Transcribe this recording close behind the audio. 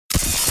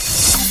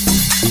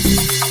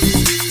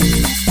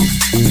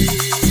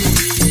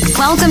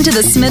Welcome to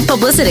the Smith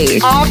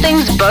Publicity, all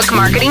things book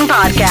marketing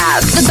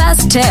podcast. The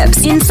best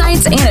tips,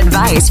 insights, and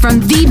advice from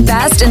the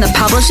best in the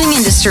publishing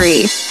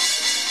industry.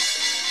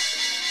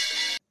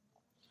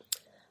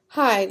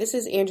 Hi, this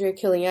is Andrea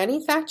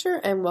Kiliani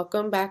Thatcher, and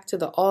welcome back to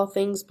the All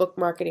Things Book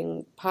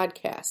Marketing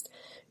podcast.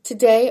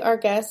 Today, our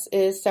guest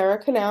is Sarah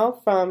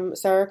Cannell from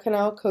Sarah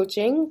Cannell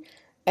Coaching,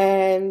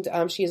 and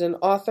she's an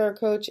author,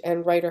 coach,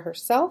 and writer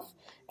herself.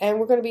 And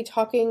we're going to be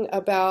talking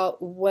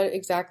about what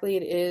exactly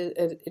it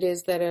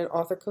is that an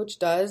author coach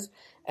does,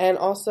 and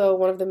also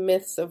one of the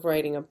myths of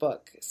writing a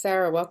book.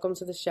 Sarah, welcome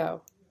to the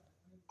show.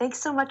 Thanks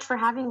so much for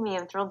having me.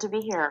 I'm thrilled to be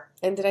here.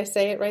 And did I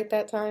say it right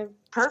that time?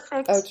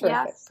 Perfect. Oh, terrific.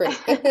 Yes.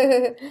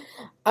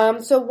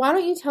 Great. So why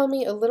don't you tell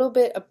me a little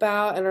bit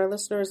about, and our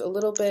listeners, a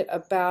little bit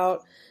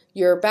about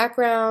your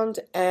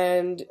background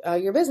and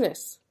your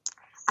business?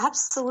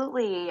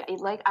 Absolutely.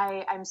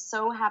 I'm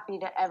so happy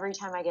to every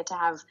time I get to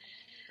have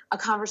a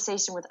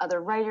conversation with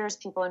other writers,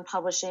 people in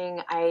publishing.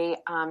 I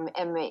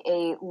am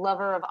a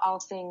lover of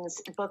all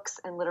things books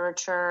and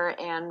literature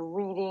and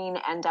reading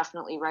and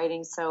definitely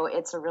writing. So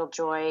it's a real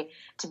joy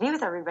to be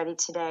with everybody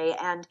today.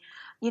 And,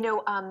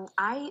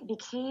 I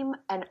became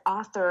an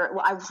author.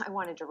 Well, I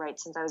wanted to write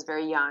since I was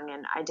very young,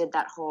 and I did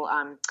that whole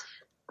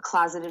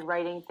closeted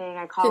writing thing,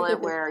 I call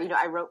it, where,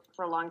 I wrote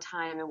for a long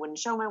time and wouldn't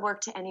show my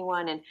work to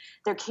anyone. And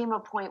there came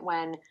a point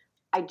when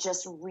I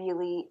just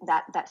really,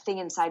 that thing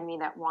inside me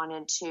that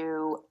wanted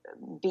to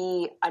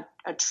be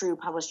a true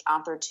published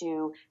author,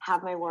 to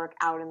have my work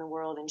out in the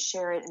world and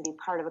share it and be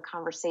part of a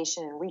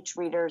conversation and reach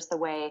readers the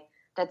way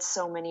that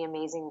so many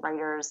amazing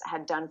writers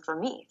had done for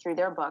me through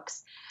their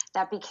books.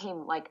 That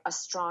became like a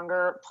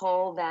stronger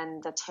pull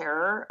than the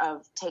terror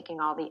of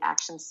taking all the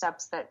action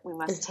steps that we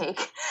must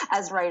take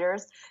as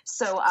writers.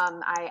 So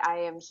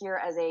I am here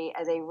as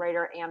a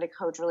writer and a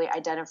coach, really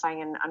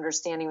identifying and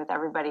understanding with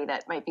everybody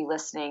that might be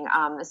listening.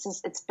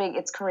 It's big,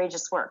 it's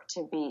courageous work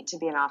to be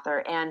an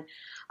author, and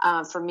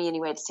for me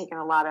anyway, it's taken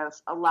a lot of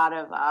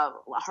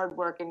hard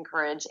work and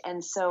courage.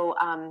 And so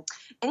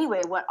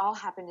anyway, what all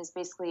happened is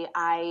basically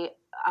I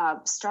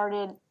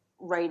started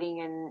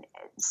writing and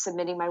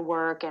submitting my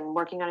work and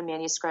working on a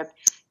manuscript.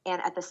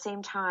 And at the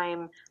same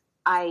time,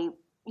 I,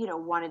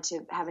 wanted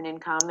to have an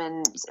income.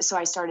 And so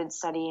I started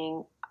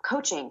studying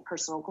coaching,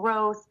 personal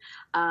growth,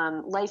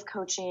 life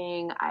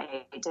coaching.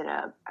 I did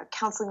a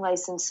counseling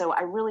license. So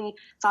I really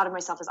thought of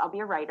myself as I'll be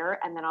a writer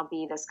and then I'll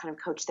be this kind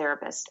of coach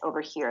therapist over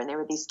here. And there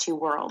were these two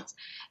worlds.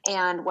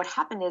 And what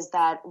happened is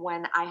that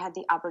when I had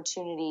the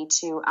opportunity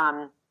to,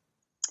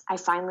 I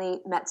finally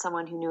met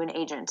someone who knew an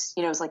agent.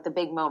 It was like the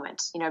big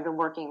moment. I've been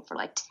working for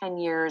like 10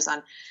 years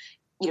on,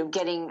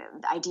 getting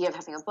the idea of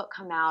having a book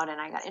come out. And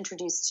I got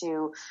introduced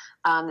to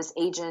this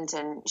agent,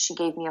 and she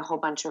gave me a whole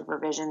bunch of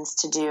revisions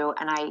to do.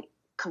 And I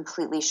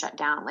completely shut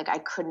down. Like I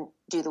couldn't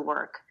do the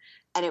work.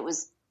 And it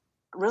was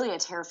really a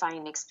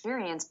terrifying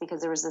experience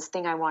because there was this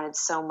thing I wanted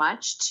so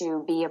much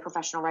to be a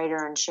professional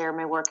writer and share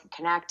my work and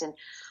connect. And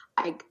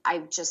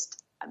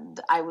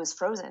I was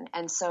frozen.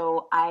 And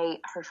so I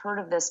had heard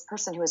of this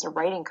person who was a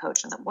writing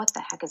coach, and I thought, what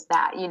the heck is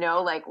that?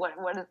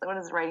 What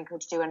does a writing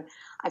coach do? And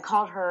I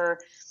called her,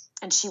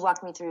 and she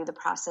walked me through the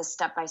process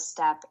step by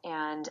step.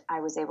 And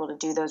I was able to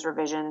do those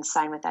revisions,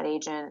 sign with that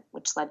agent,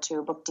 which led to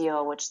a book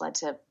deal, which led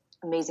to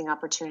amazing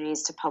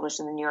opportunities to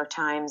publish in the New York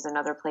Times and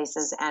other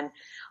places. And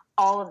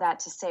all of that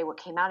to say what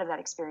came out of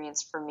that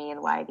experience for me,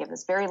 and why I give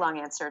this very long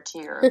answer to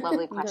your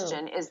lovely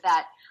question, is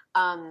that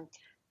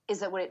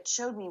what it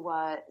showed me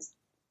was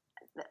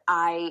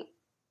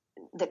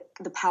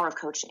the power of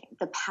coaching,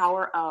 the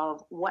power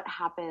of what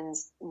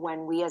happens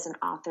when we as an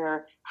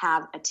author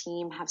have a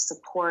team, have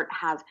support,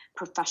 have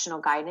professional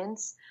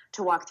guidance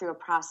to walk through a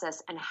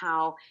process, and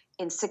how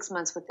in 6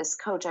 months with this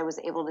coach, I was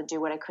able to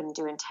do what I couldn't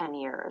do in 10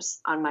 years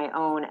on my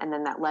own. And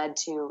then that led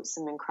to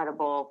some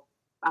incredible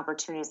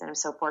opportunities that I'm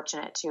so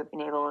fortunate to have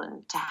been able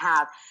to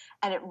have.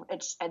 And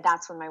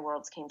that's when my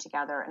worlds came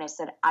together. And I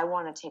said, I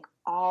want to take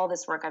all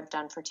this work I've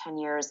done for 10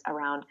 years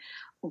around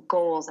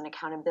goals and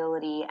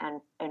accountability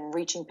and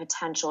reaching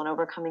potential and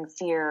overcoming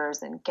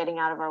fears and getting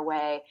out of our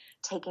way,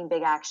 taking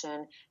big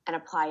action, and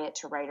apply it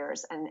to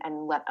writers and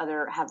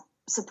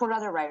support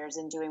other writers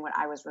in doing what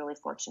I was really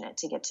fortunate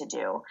to get to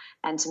do,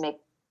 and to make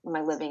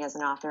my living as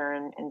an author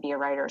and be a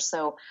writer.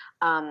 So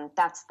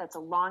that's a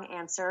long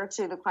answer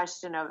to the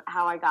question of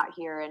how I got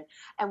here.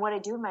 And what I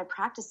do in my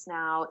practice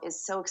now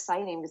is so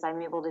exciting because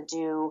I'm able to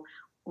do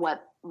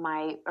what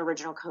my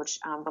original coach,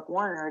 Brooke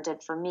Warner,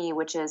 did for me,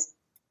 which is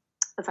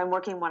if I'm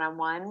working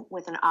one-on-one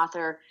with an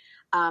author,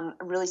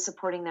 really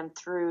supporting them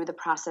through the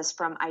process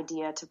from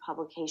idea to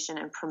publication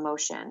and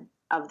promotion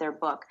of their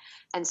book.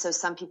 And so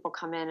some people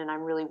come in and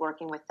I'm really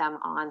working with them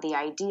on the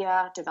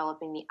idea,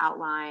 developing the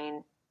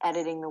outline,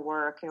 editing the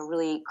work,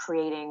 really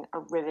creating a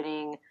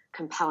riveting,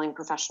 compelling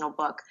professional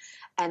book.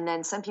 And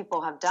then some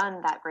people have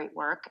done that great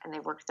work and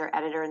they've worked with their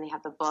editor and they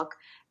have the book,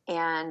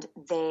 and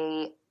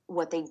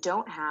what they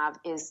don't have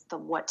is the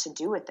what to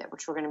do with it,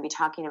 which we're going to be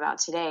talking about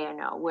today. I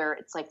know, where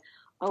it's like,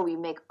 oh, you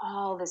make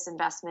all this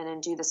investment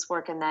and do this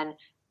work, and then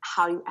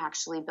how do you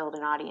actually build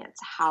an audience?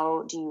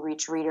 How do you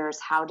reach readers?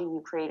 How do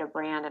you create a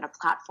brand and a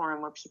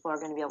platform where people are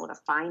going to be able to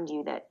find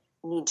you that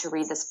need to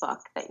read this book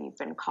that you've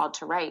been called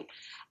to write?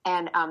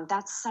 And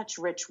that's such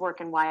rich work,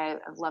 and why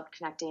I've loved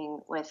connecting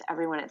with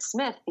everyone at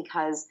Smith,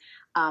 because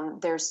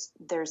there's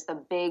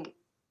the big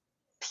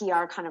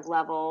PR kind of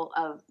level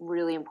of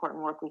really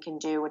important work we can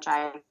do, which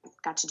I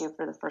got to do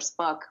for the first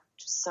book,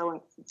 which is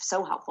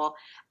so helpful.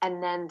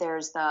 And then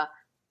there's the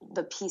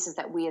pieces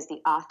that we as the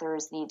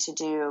authors need to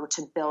do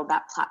to build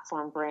that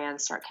platform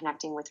brand, start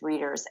connecting with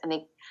readers.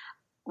 And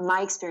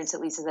my experience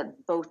at least is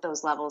that both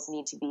those levels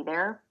need to be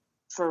there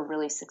for a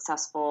really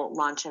successful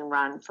launch and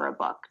run for a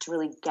book, to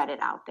really get it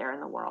out there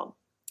in the world.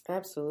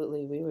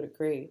 Absolutely. We would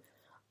agree.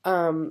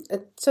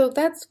 So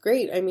that's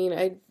great. I mean,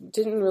 I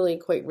didn't really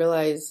quite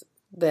realize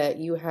that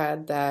you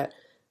had that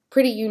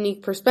pretty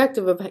unique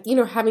perspective of,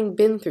 having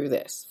been through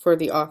this for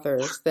the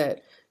authors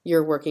that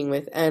you're working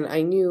with. And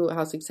I knew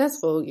how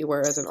successful you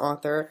were as an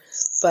author,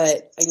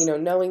 but,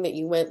 knowing that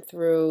you went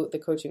through the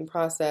coaching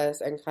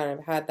process and kind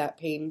of had that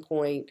pain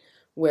point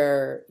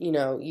where,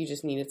 you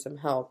just needed some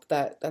help,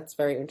 that's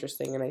very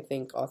interesting. And I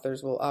think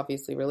authors will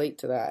obviously relate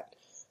to that.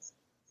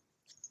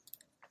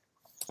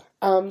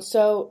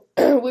 So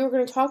we were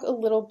going to talk a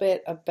little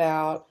bit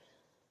about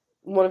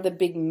one of the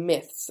big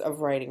myths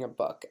of writing a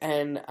book.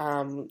 And,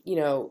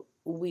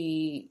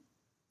 we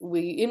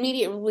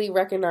immediately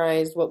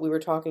recognized what we were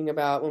talking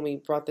about when we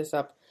brought this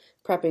up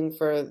prepping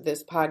for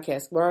this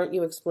podcast. Why don't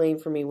you explain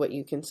for me what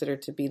you consider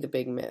to be the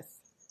big myth?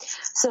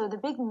 So the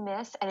big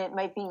myth, and it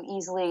might be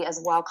easily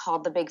as well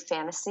called the big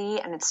fantasy,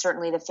 and it's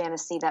certainly the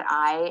fantasy that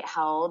I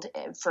held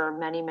for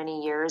many,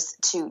 many years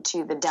to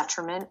the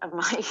detriment of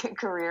my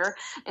career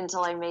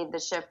until I made the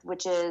shift,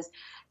 which is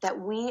that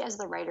we as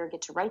the writer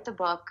get to write the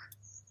book,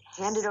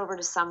 hand it over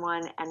to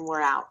someone, and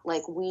we're out.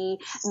 Like, we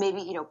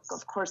maybe,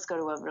 of course, go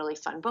to a really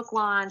fun book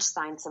launch,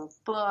 sign some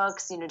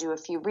books, do a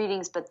few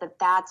readings, but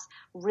that's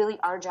really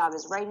our job,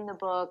 is writing the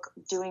book,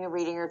 doing a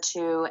reading or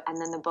two, and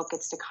then the book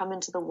gets to come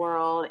into the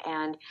world,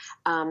 and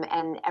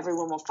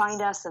everyone will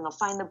find us, and they'll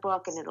find the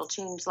book, and it'll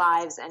change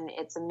lives, and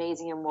it's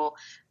amazing, and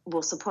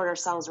we'll support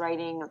ourselves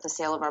writing with the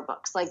sale of our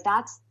books. Like,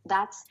 that's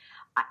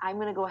I'm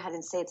going to go ahead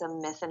and say it's a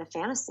myth and a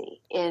fantasy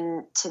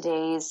in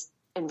today's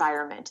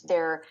environment.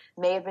 There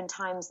may have been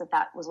times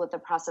that was what the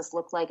process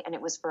looked like, and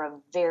it was for a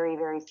very,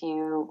 very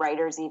few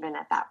writers even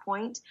at that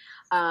point.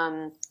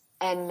 And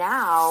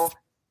now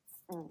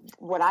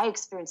what I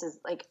experience is,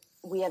 like,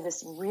 we have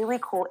this really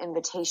cool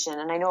invitation,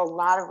 and I know a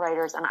lot of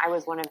writers, and I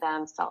was one of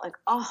them, felt like,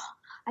 oh,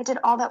 I did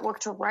all that work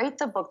to write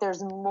the book.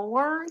 There's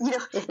more,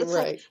 it's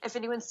right. Like, if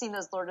anyone's seen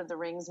those Lord of the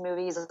Rings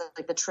movies,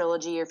 like the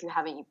trilogy, or if you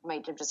haven't, you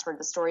might have just heard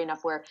the story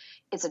enough, where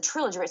it's a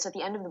trilogy, right? So at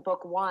the end of the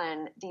book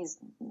one, these,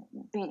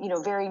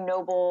 very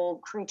noble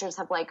creatures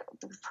have, like,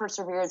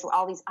 persevered through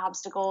all these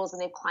obstacles,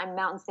 and they've climbed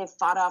mountains, they've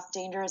fought off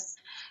dangerous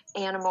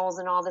animals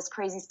and all this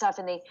crazy stuff.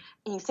 And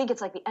you think it's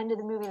like the end of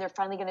the movie, and they're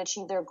finally going to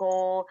achieve their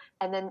goal.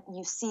 And then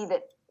you see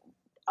that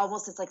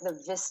almost it's like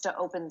the vista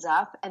opens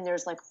up, and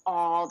there's like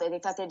they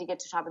thought they had to get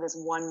to the top of this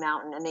one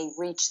mountain, and they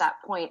reach that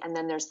point, and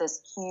then there's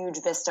this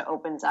huge vista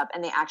opens up,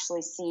 and they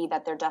actually see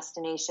that their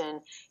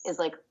destination is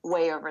like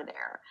way over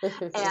there.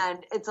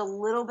 And it's a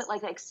little bit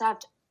like that,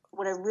 except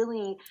what I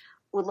really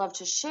would love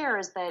to share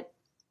is that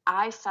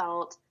I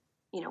felt,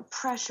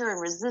 pressure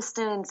and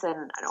resistance,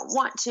 and I don't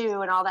want to,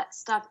 and all that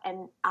stuff.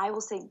 And I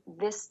will say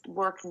this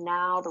work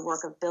now, the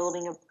work of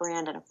building a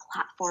brand and a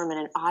platform and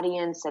an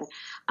audience,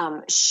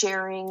 and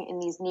sharing in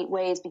these neat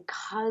ways,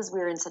 because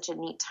we're in such a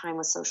neat time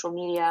with social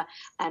media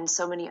and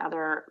so many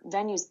other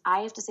venues,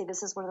 I have to say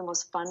this is one of the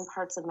most fun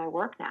parts of my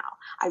work now.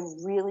 I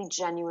really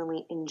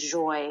genuinely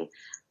enjoy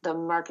the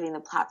marketing, the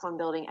platform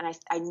building, and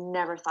I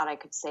never thought I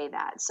could say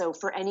that. So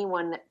for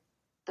anyone that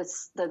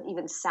the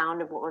even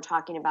sound of what we're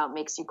talking about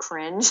makes you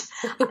cringe,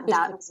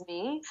 that was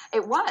me. I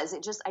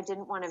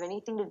didn't want to have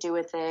anything to do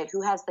with it.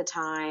 Who has the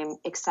time,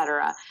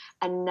 etc.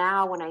 And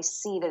now when I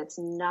see that it's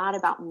not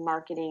about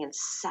marketing and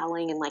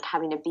selling and like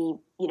having to be,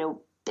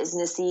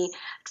 businessy,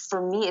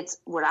 for me, it's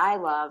what I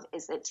love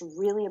is it's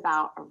really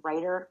about a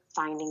writer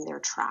finding their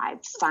tribe,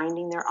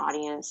 finding their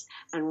audience,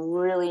 and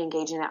really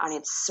engaging that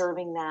audience,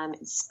 serving them,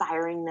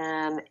 inspiring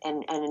them,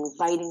 and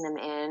inviting them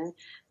in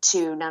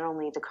to not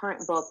only the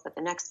current book, but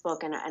the next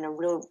book, and a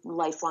real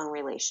lifelong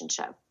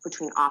relationship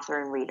between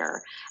author and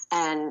reader.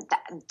 And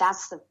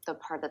that's the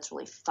part that's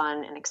really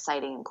fun and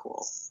exciting and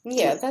cool.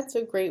 Yeah, that's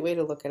a great way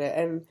to look at it.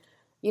 And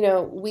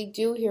we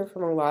do hear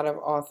from a lot of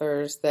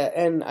authors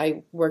and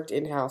I worked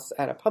in-house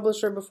at a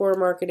publisher before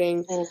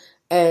marketing,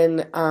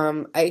 and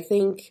I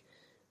think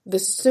the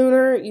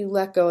sooner you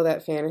let go of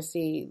that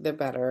fantasy, the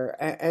better.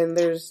 And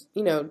there's,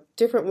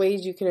 different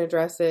ways you can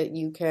address it.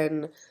 You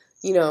can,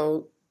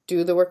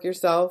 do the work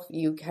yourself.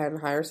 You can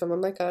hire someone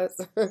like us.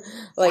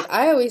 Like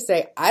I always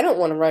say, I don't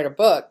want to write a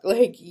book.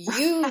 Like,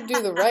 you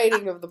do the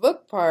writing of the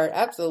book part.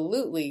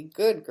 Absolutely.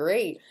 Good.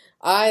 Great.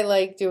 I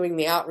like doing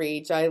the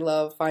outreach. I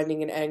love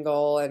finding an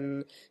angle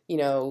and,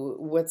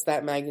 what's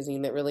that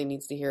magazine that really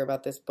needs to hear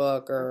about this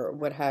book or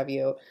what have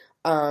you.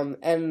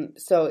 And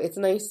so it's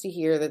nice to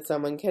hear that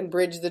someone can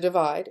bridge the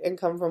divide and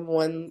come from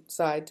one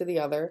side to the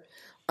other,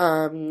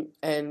 and,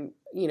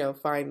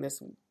 find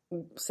this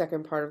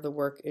second part of the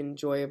work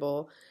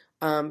enjoyable.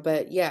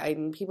 But yeah, I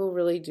mean, people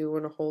really do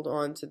want to hold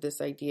on to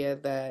this idea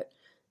that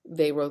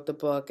they wrote the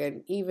book,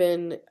 and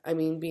even, I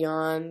mean,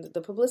 beyond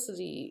the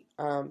publicity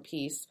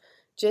piece,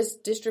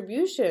 just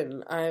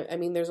distribution. I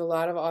mean, there's a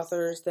lot of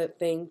authors that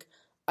think,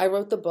 I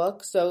wrote the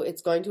book, so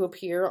it's going to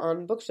appear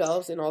on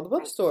bookshelves in all the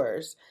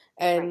bookstores.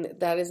 And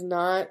that is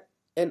not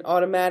an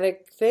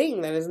automatic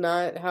thing. That is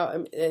not how,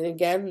 and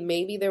again,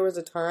 maybe there was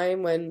a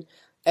time when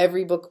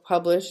every book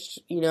published,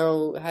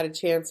 had a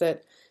chance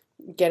at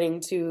getting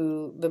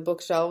to the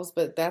bookshelves,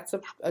 but that's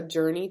a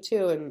journey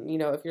too. And,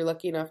 if you're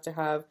lucky enough to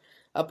have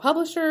a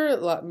publisher,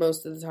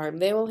 most of the time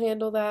they will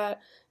handle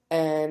that.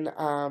 And,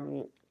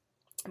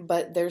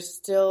 but there's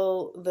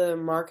still the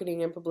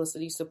marketing and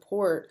publicity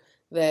support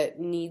that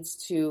needs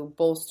to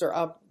bolster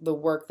up the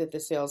work that the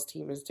sales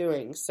team is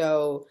doing.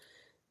 So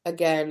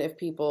again, if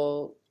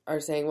people are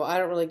saying, well, I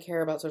don't really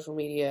care about social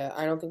media,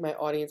 I don't think my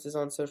audience is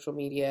on social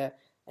media.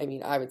 I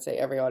mean, I would say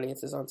every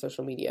audience is on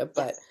social media,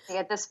 but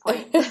at this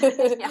point,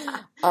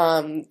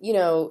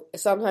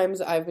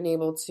 sometimes I've been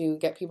able to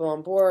get people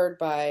on board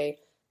by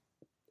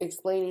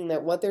explaining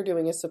that what they're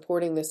doing is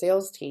supporting the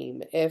sales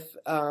team. If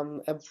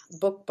a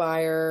book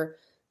buyer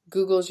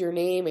Googles your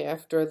name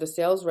after the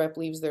sales rep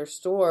leaves their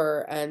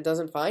store and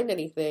doesn't find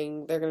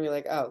anything, they're going to be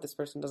like, oh, this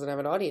person doesn't have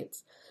an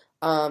audience.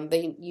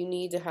 You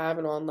need to have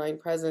an online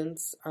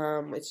presence.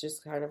 It's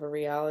just kind of a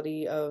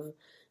reality of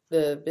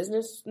the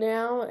business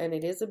now, and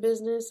it is a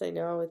business. I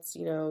know it's,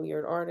 you're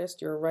an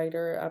artist, you're a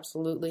writer,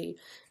 absolutely.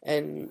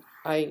 And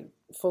I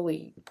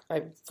fully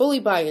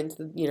buy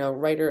into,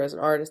 writer as an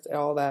artist and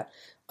all that.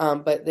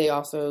 But they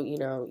also,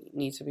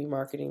 need to be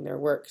marketing their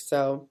work.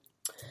 So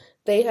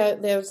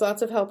there's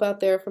lots of help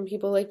out there from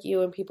people like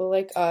you and people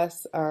like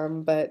us.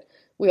 But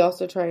we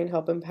also try and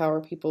help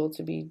empower people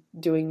to be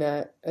doing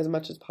that as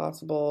much as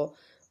possible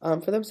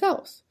for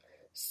themselves.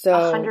 So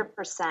 100%.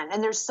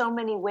 And there's so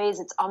many ways.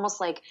 It's almost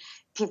like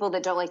people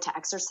that don't like to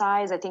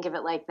exercise. I think of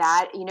it like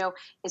that,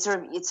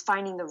 it's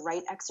finding the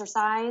right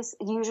exercise.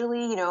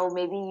 Usually,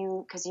 maybe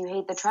because you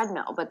hate the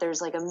treadmill, but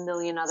there's like a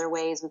million other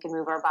ways we can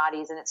move our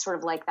bodies. And it's sort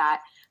of like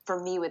that for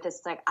me with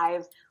this, like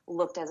I've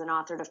looked as an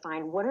author to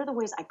find what are the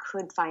ways I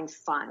could find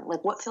fun,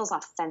 like what feels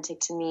authentic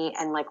to me,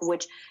 and like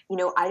which,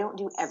 I don't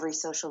do every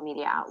social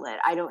media outlet.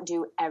 I don't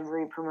do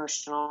every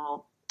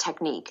promotional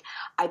technique.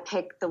 I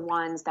pick the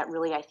ones that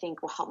really I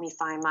think will help me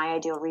find my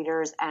ideal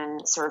readers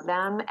and serve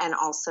them, and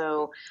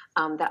also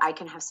that I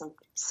can have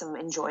some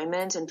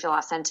enjoyment and feel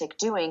authentic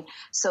doing.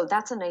 So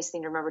that's a nice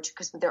thing to remember too,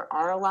 because there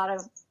are a lot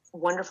of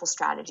wonderful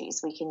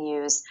strategies we can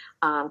use,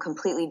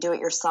 completely do it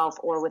yourself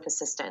or with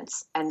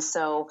assistance. And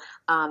so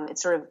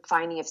it's sort of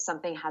finding if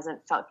something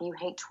hasn't felt, if you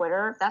hate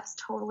Twitter, that's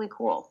totally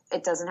cool.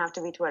 It doesn't have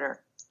to be Twitter.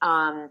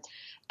 And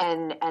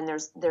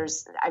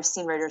there's I've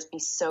seen writers be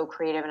so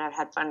creative, and I've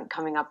had fun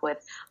coming up with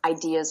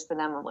ideas for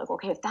them. I'm like,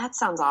 okay, if that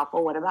sounds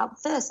awful, what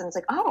about this? And it's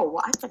like, oh,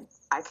 well,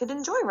 I could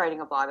enjoy writing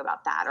a blog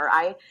about that. Or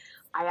I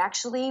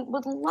actually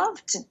would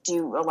love to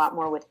do a lot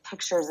more with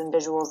pictures and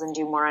visuals and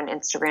do more on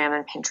Instagram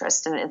and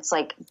Pinterest. And it's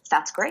like,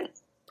 that's great.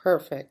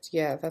 Perfect.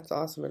 Yeah, that's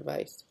awesome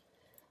advice.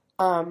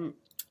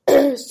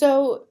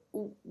 So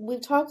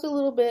we've talked a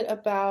little bit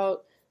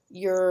about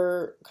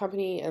your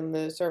company and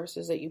the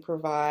services that you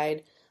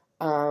provide.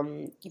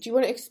 Do you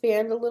want to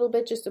expand a little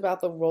bit just about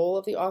the role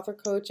of the author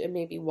coach and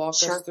maybe walk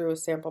us through a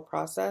sample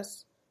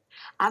process?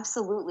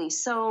 Absolutely.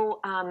 So,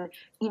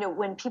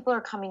 when people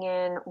are coming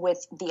in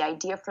with the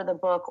idea for the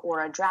book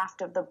or a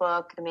draft of the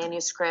book, the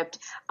manuscript,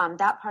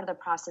 that part of the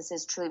process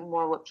is truly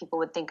more what people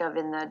would think of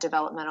in the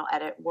developmental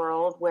edit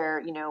world,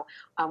 where,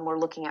 we're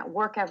looking at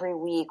work every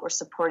week. We're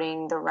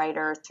supporting the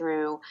writer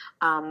through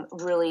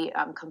really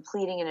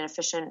completing in an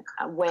efficient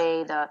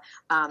way the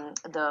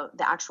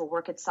actual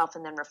work itself,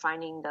 and then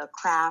refining the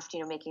craft,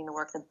 making the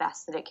work the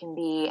best that it can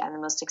be and the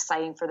most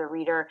exciting for the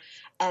reader.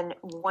 And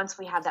once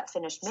we have that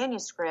finished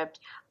manuscript,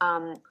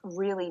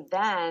 really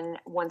then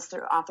once the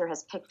author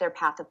has picked their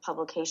path of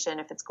publication,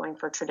 if it's going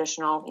for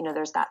traditional,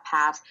 there's that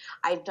path.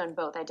 I've done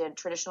both. I did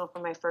traditional for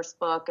my first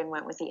book and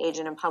went with the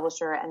agent and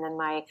publisher. And then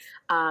my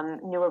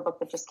newer book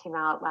that just came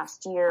out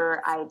last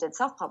year, I did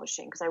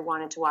self-publishing because I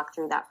wanted to walk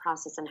through that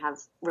process and have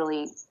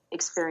really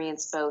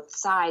experienced both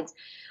sides.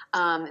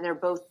 And they're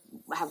both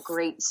have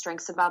great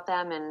strengths about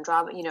them and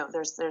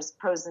there's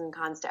pros and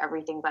cons to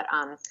everything, but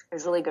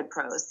there's really good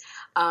pros.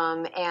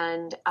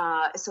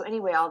 So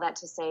anyway, all that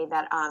to say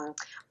that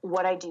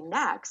what I do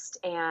next,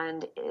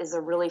 and is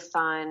a really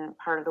fun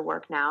part of the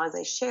work now, as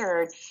I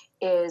shared,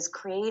 is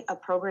create a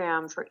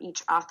program for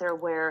each author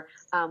where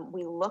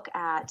we look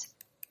at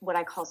what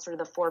I call sort of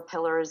the 4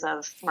 pillars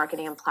of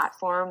marketing and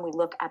platform. We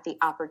look at the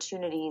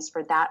opportunities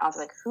for that author,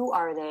 like who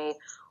are they?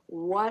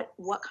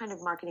 what kind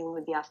of marketing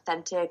would be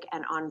authentic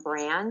and on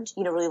brand,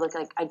 you know, really look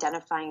like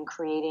identifying and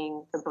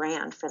creating the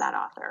brand for that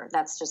author.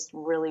 That's just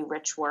really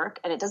rich work,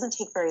 and it doesn't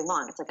take very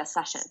long. It's like a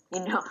session,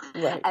 you know?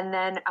 Right. And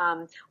then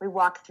we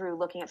walk through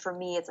looking at, for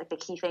me, it's like the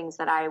key things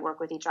that I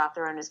work with each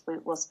author on is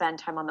we'll spend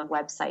time on the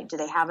website. Do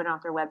they have an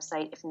author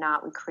website? If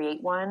not, we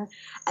create one.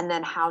 And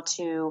then how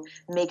to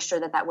make sure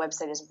that that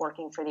website is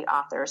working for the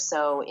author.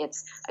 So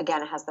it's,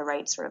 again, it has the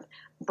right sort of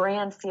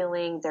brand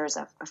feeling. There's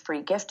a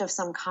free gift of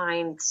some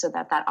kind so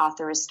that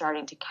author is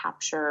starting to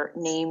capture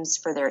names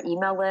for their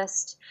email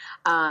list.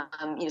 You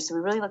know, so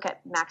we really look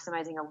at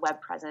maximizing a web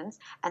presence,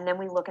 and then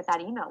we look at that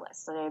email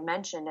list that I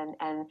mentioned,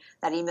 and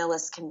that email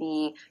list can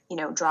be, you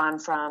know, drawn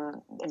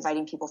from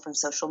inviting people from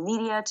social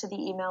media to the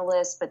email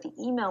list. But the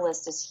email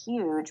list is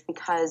huge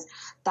because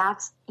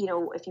that's, you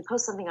know, if you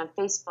post something on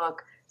Facebook,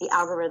 the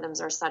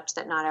algorithms are such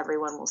that not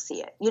everyone will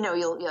see it. You know,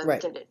 you'll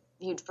right. get it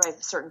viewed by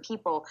certain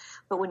people,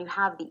 but when you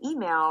have the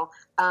email,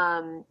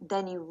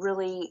 then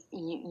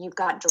you've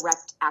got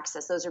direct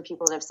access. Those are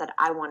people that have said,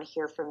 I want to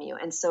hear from you.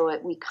 And so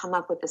we come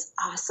up with this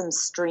awesome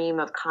stream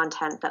of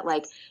content that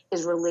like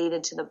is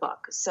related to the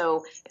book.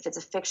 So if it's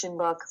a fiction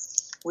book,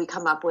 we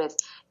come up with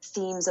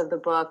themes of the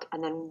book,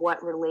 and then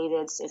what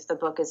related, if the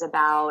book is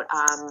about,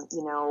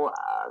 you know,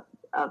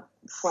 a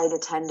flight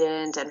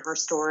attendant and her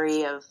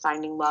story of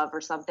finding love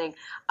or something,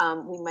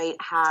 we might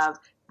have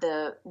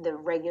the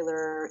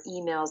regular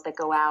emails that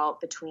go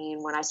out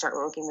between when I start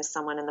working with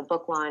someone in the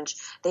book launch.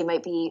 They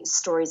might be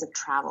stories of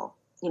travel,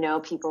 you know,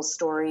 people's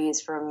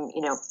stories from,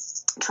 you know,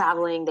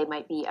 traveling. They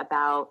might be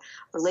about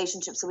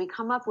relationships. So we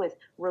come up with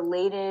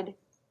related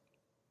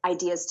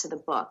ideas to the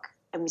book,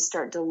 and we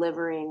start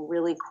delivering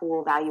really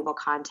cool, valuable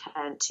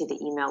content to the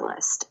email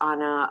list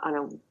on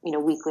a you know,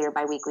 weekly or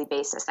biweekly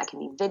basis. That can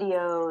be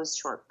videos,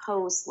 short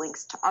posts,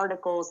 links to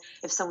articles.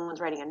 If someone's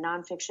writing a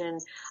nonfiction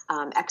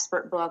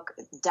expert book,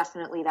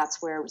 definitely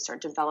that's where we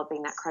start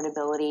developing that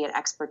credibility and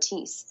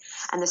expertise.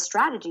 And the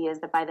strategy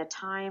is that by the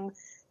time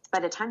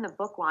the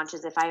book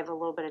launches, if I have a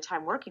little bit of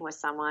time working with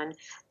someone,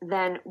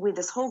 then with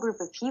this whole group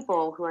of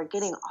people who are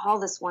getting all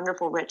this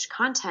wonderful, rich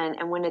content,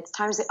 and when it's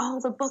time to say, oh,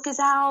 the book is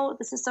out,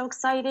 this is so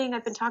exciting,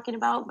 I've been talking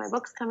about my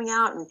book's coming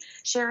out and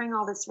sharing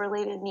all this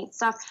related neat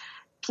stuff,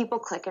 people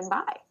click and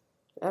buy.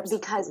 Absolutely.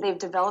 Because they've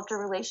developed a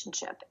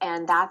relationship,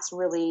 and that's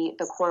really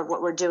the core of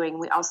what we're doing.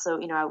 We also,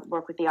 you know, I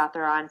work with the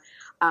author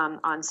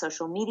on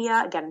social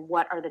media. Again,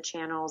 what are the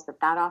channels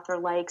that author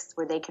likes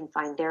where they can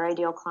find their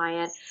ideal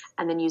client,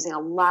 and then using a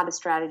lot of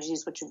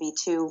strategies, which would be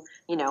too,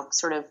 you know,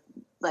 sort of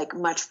like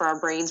much for our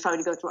brains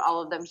probably to go through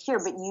all of them here,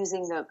 but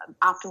using the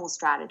optimal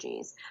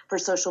strategies for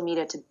social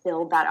media to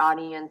build that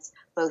audience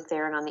both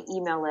there and on the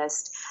email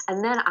list.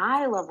 And then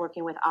I love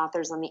working with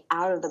authors on the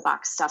out of the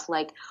box stuff,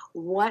 like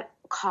what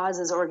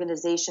causes,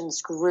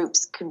 organizations,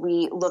 groups could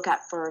we look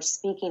at for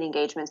speaking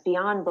engagements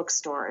beyond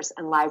bookstores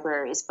and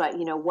libraries, but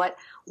you know, what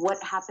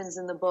happens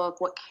in the book,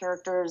 what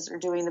characters are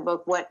doing the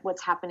book,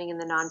 what's happening in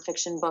the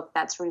nonfiction book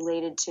that's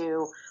related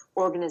to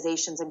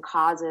organizations and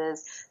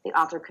causes the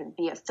author could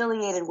be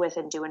affiliated with,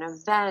 and do an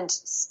event,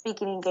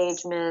 speaking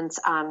engagements,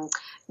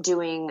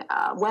 doing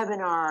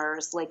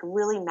webinars, like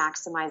really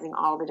maximizing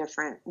all the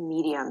different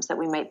mediums that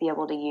we might be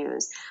able to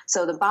use.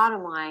 So the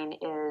bottom line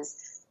is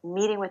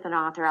meeting with an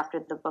author after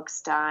the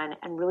book's done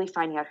and really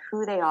finding out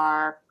who they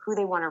are, who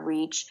they want to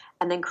reach,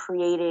 and then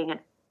creating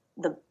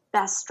the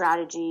best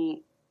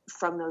strategy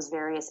from those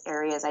various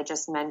areas I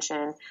just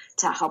mentioned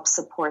to help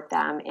support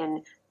them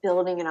in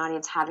building an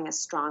audience, having a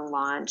strong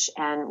launch,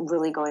 and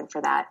really going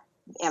for that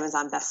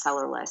Amazon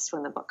bestseller list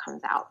when the book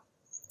comes out.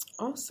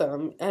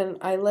 Awesome. And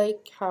I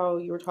like how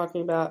you were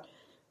talking about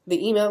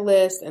the email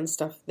list and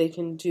stuff they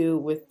can do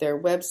with their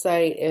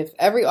website. If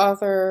every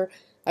author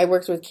I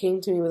worked with came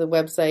to me with a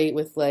website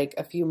with like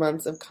a few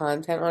months of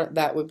content on it,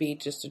 that would be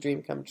just a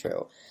dream come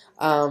true.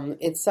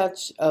 It's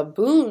such a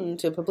boon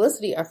to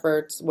publicity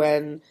efforts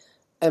when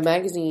a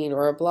magazine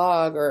or a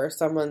blog or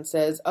someone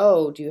says,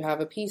 oh, do you have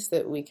a piece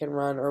that we can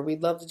run? Or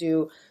we'd love to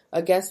do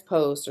a guest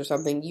post or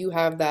something. You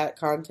have that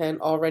content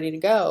all ready to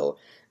go.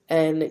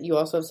 And you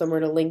also have somewhere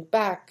to link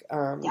back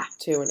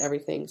to and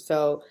everything.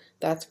 So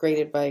that's great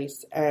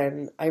advice.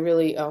 And I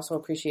really also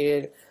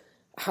appreciated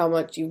how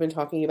much you've been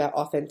talking about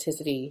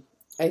authenticity.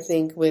 I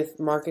think with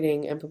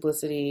marketing and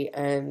publicity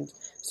and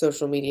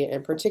social media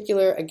in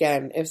particular,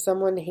 again, if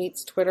someone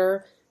hates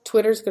Twitter,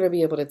 Twitter's going to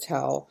be able to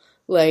tell.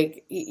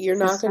 Like, you're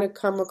not going to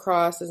come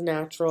across as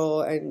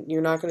natural, and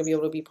you're not going to be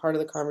able to be part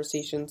of the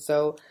conversation.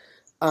 So,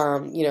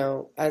 you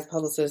know, as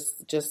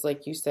publicists, just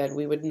like you said,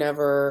 we would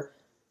never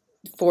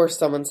force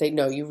someone to say,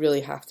 no, you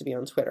really have to be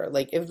on Twitter.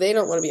 Like, if they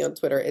don't want to be on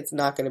Twitter, it's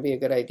not going to be a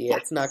good idea.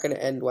 It's not going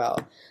to end well.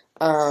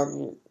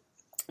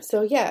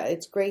 So, yeah,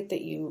 it's great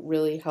that you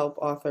really help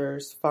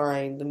authors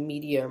find the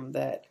medium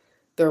that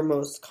they're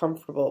most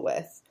comfortable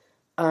with.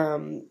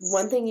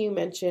 One thing you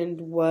mentioned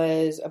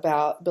was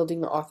about building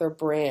the author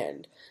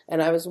brand,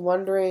 and I was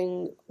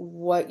wondering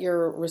what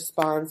your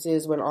response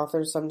is when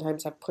authors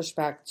sometimes have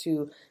pushback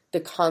to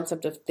the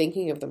concept of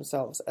thinking of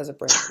themselves as a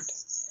brand.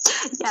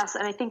 Yes,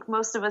 and I think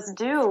most of us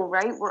do,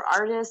 right? We're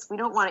artists. We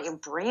don't want a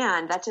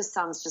brand. That just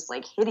sounds just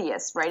like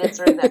hideous, right? It's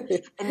sort of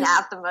the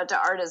anathema to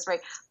artists, right?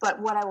 But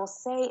what I will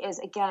say is,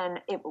 again,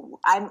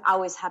 I'm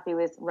always happy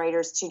with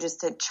writers too,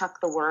 just to chuck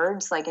the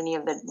words, like any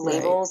of the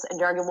labels and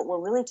jargon. What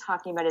we're really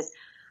talking about is,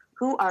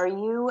 who are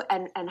you,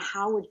 and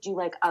how would you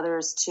like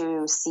others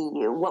to see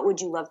you? What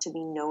would you love to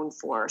be known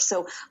for?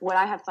 So what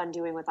I have fun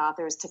doing with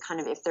authors to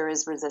kind of, if there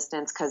is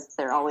resistance, because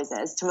there always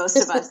is to most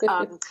of us,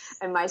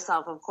 and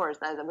myself, of course,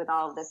 with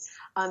all of this,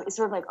 it's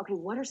sort of like, okay,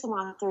 what are some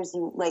authors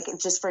you like?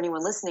 Just for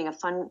anyone listening, a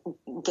fun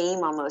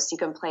game almost you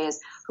can play is,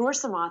 who are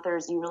some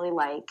authors you really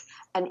like?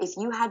 And if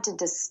you had to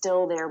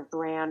distill their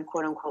brand,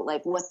 quote unquote,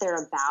 like what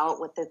they're about,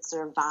 what's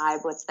their vibe,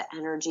 what's the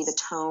energy, the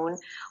tone,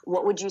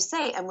 what would you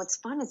say? And what's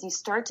fun is you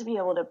start to be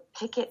able to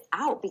pick it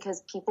out,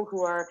 because people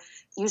who are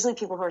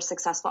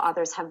successful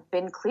authors have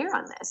been clear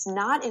on this,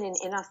 not in an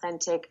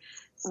inauthentic,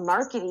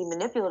 marketing,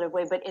 manipulative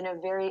way, but in a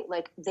very,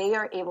 like, they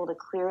are able to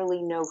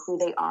clearly know who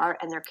they are,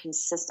 and they're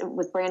consistent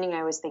with branding. I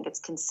always think it's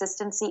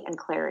consistency and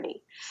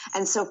clarity.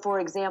 And so, for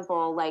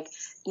example, like,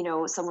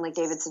 someone like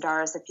David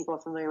Sedaris, if people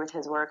are familiar with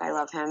his work, I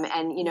love him.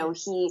 And,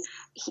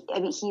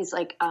 he's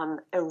like,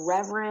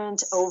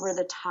 irreverent, over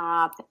the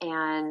top,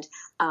 and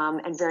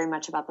very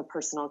much about the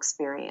personal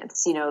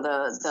experience,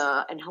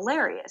 and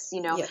hilarious,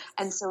 Yes.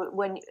 And so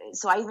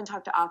I even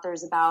talk to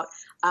authors about,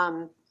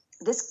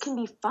 this can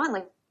be fun.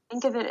 Like,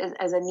 think of it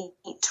as a neat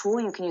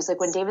tool you can use. Like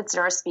when David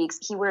Sedaris speaks,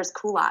 he wears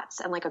culottes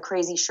and like a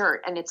crazy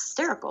shirt, and it's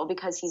hysterical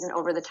because he's an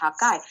over-the-top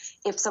guy.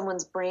 If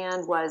someone's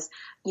brand was,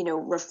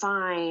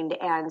 refined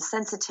and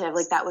sensitive,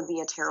 like that would be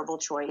a terrible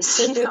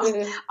choice,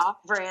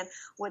 off-brand,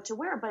 what to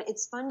wear. But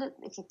it's fun to,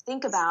 if we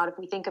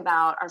think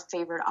about our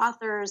favorite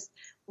authors,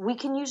 we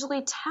can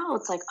usually tell.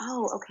 It's like,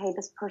 oh, okay,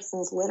 this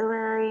person's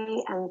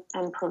literary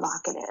and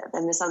provocative,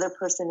 and this other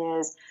person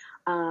is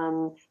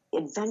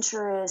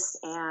adventurous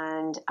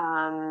and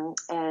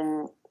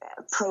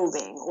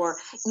probing, or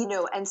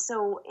and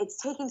so it's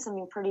taking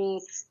something pretty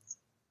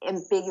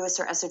ambiguous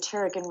or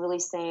esoteric and really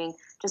saying,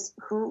 just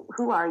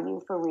who are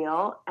you for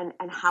real, and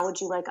how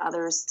would you like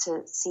others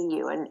to see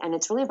you, and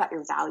it's really about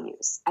your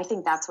values. I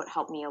think that's what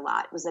helped me a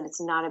lot, was that it's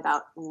not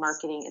about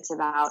marketing, it's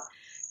about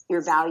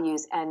your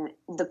values, and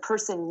the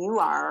person you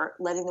are,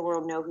 letting the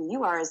world know who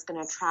you are, is going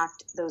to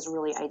attract those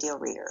really ideal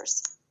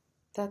readers.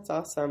 That's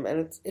awesome.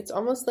 And it's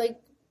almost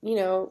like,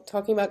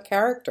 talking about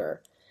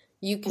character.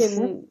 You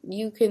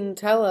can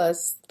tell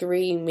us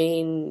three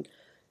main,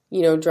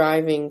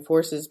 driving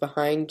forces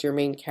behind your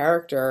main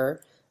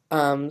character.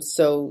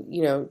 So,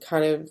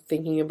 kind of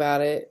thinking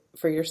about it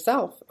for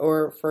yourself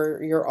or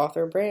for your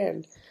author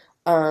brand.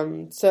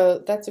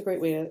 So that's a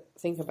great way to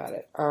think about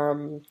it.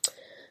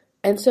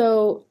 And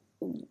so,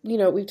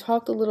 we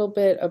talked a little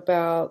bit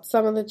about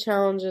some of the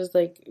challenges,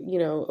 like,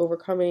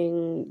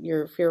 overcoming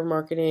your fear of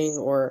marketing,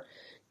 or,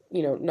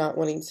 not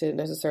wanting to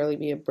necessarily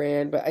be a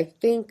brand. But I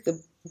think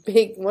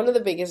one of the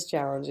biggest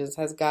challenges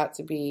has got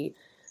to be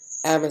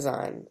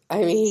Amazon.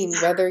 I mean,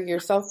 whether you're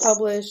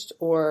self-published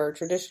or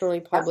traditionally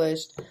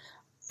published,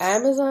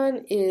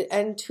 Amazon is,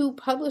 and to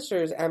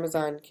publishers,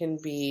 Amazon can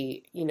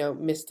be,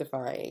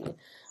 mystifying.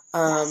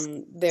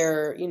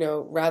 They're,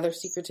 rather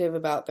secretive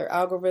about their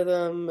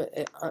algorithm.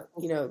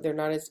 They're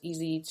not as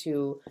easy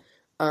to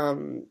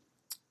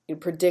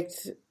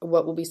predict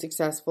what will be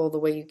successful the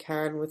way you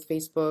can with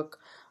Facebook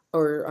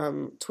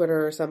or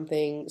Twitter or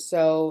something.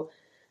 So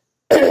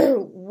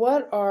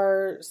what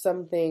are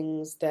some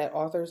things that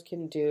authors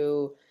can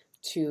do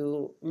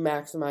to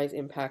maximize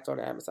impact on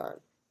Amazon?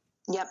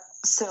 Yep.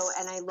 So,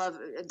 and I love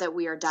that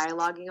we are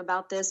dialoguing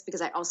about this,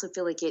 because I also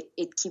feel like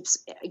it keeps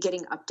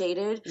getting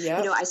updated.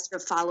 Yep. I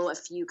sort of follow a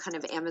few kind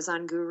of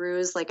Amazon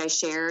gurus, like I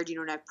shared,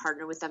 and I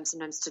partner with them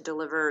sometimes to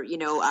deliver,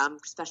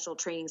 special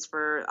trainings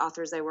for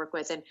authors I work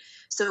with. And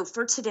so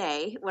for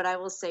today, what I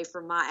will say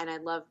and I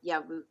love, we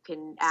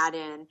can add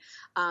in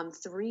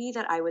 3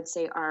 that I would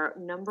say are,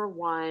 number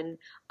one,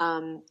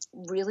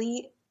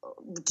 really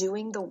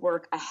doing the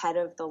work ahead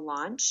of the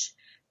launch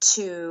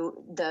to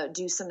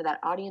do some of that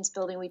audience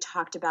building we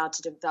talked about,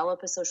 to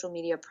develop a social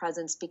media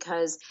presence,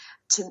 because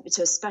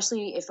to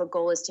especially if a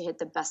goal is to hit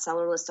the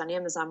bestseller list on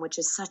Amazon, which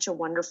is such a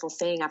wonderful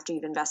thing after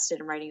you've invested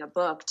in writing a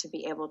book, to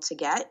be able to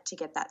get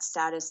that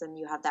status, and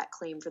you have that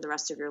claim for the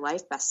rest of your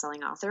life,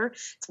 best-selling author.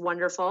 It's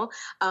wonderful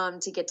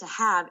to get to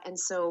have. And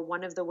so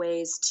one of the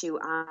ways to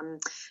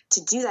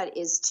do that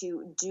is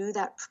to do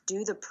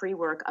the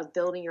pre-work of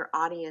building your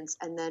audience,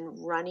 and then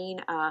running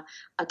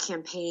a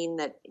campaign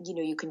that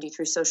you can do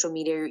through social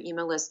media, your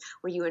email list,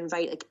 where you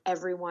invite like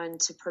everyone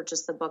to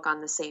purchase the book on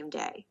the same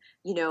day.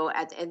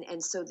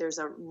 And so there's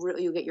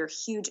you get your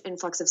huge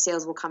influx of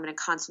sales will come in a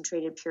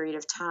concentrated period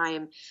of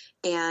time.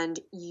 And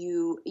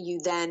you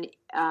then,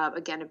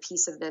 again, a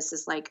piece of this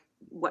is like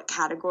what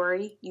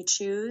category you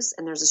choose.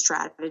 And there's a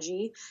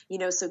strategy,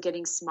 so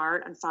getting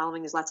smart on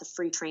following, there's lots of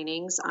free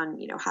trainings on,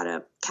 how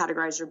to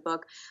categorize your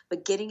book,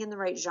 but getting in the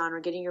right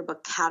genre, getting your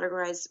book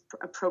categorized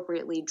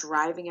appropriately,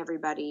 driving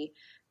everybody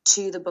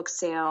to the book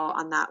sale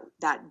on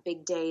that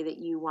big day that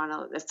you want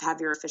to have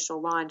your official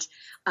launch.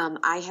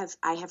 I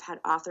have had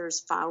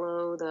authors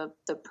follow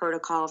the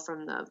protocol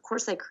from the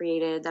course I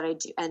created that I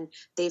do, and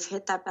they've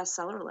hit that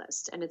bestseller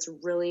list, and it's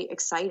really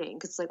exciting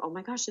because it's like, oh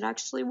my gosh, it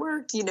actually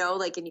worked, and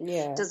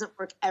it doesn't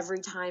work every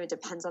time. It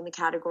depends on the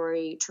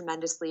category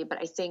tremendously, but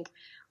I think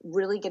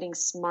really getting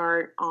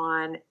smart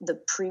on the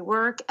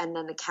pre-work and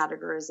then the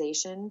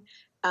categorization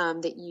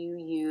that you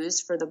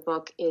use for the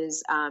book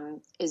is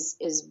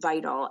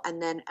vital.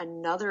 And then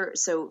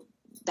so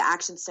the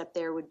action step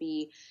there would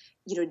be,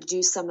 to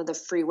do some of the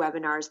free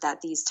webinars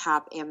that these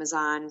top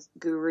Amazon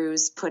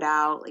gurus put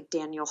out. Like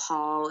Daniel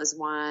Hall is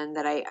one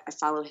that I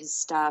follow his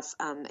stuff.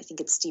 I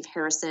think it's Steve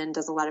Harrison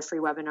does a lot of free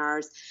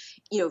webinars.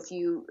 If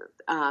you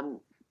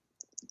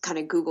kind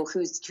of Google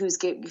who's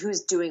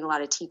doing a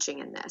lot of teaching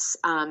in this.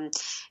 And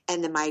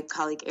then my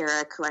colleague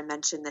Eric, who I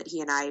mentioned that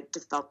he and I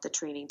developed the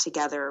training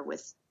together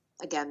with,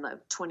 again, the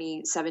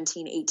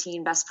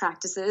 2017-18 best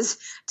practices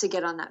to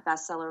get on that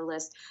bestseller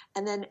list.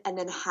 And then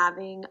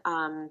having,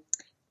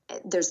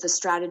 there's the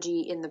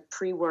strategy in the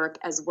pre-work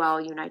as well.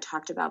 You and I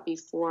talked about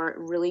before,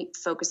 really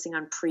focusing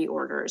on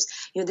pre-orders.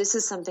 This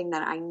is something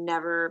that I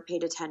never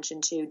paid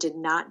attention to, did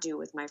not do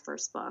with my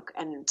first book.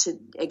 And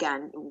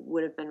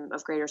would have been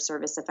of greater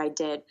service if I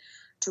did,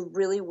 to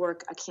really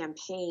work a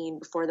campaign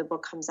before the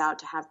book comes out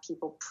to have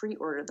people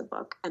pre-order the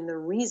book. And the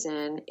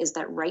reason is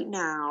that right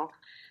now,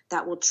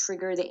 that will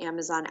trigger the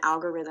Amazon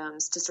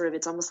algorithms to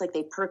it's almost like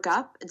they perk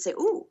up and say,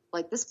 ooh,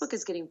 like this book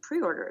is getting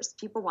pre-orders.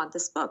 People want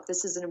this book.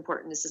 This is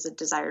a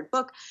desired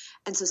book.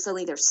 And so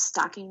suddenly they're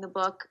stocking the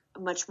book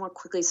much more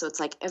quickly. So it's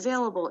like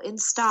available in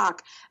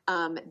stock.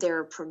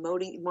 They're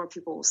promoting, more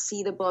people will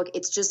see the book.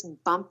 It's just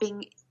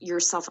bumping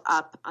yourself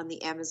up on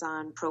the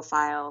Amazon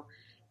profile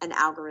and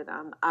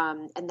algorithm.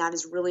 And that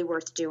is really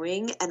worth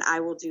doing. And I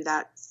will do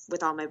that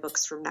with all my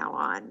books from now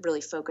on, really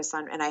focus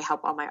on, and I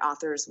help all my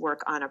authors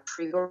work on a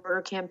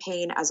pre-order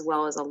campaign as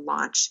well as a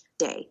launch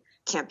day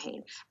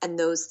campaign. And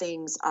those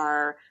things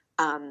are,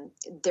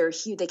 they're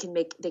huge. They can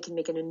make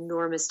an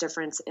enormous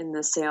difference in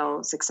the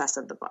sale success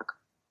of the book.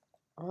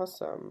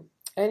 Awesome.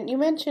 And you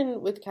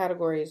mentioned with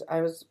categories,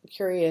 I was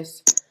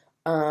curious,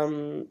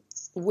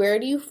 where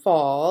do you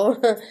fall?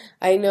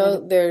 I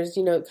know there's,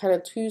 kind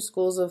of two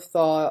schools of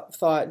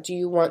thought. Do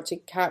you want to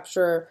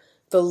capture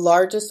the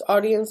largest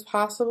audience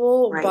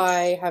possible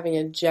by having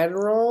a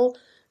general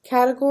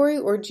category,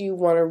 or do you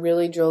want to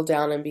really drill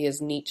down and be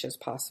as niche as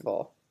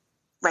possible?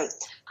 Right.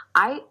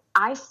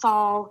 I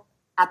fall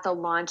at the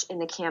launch in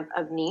the camp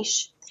of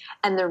niche.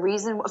 And the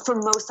reason, for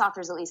most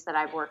authors at least that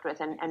I've worked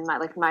with, and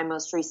my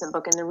most recent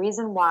book, and the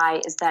reason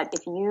why is that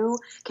if you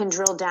can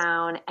drill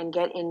down and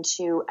get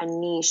into a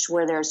niche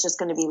where there's just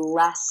going to be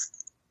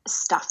less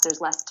stuff, there's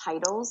less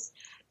titles,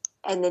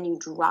 and then you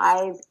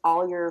drive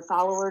all your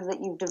followers that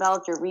you've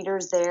developed, your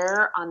readers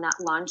there on that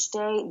launch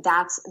day,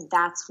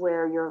 that's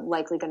where you're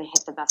likely going to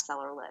hit the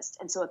bestseller list.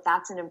 And so if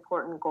that's an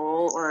important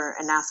goal or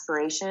an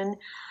aspiration,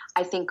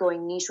 I think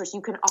going niche, which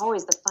you can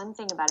always, the fun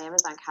thing about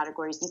Amazon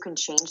categories, you can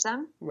change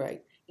them.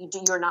 Right.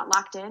 You're not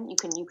locked in. You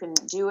can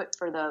do it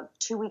for the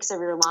 2 weeks of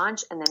your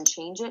launch and then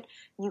change it.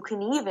 You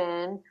can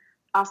even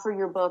offer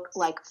your book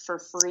like for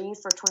free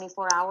for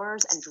 24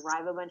 hours and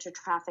drive a bunch of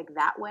traffic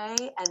that way,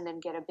 and then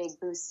get a big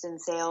boost in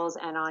sales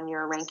and on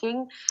your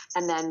ranking,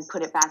 and then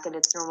put it back at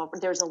its normal.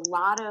 There's a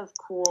lot of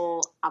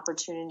cool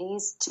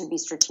opportunities to be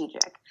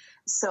strategic.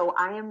 So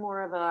I am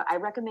more of I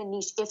recommend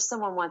niche if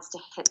someone wants to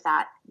hit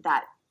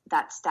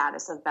that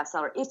status of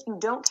bestseller. If you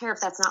don't care, if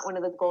that's not one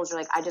of the goals, you're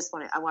like,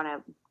 I want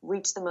to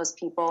reach the most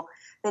people,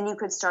 then you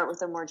could start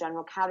with a more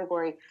general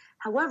category.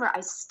 However, I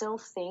still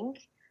think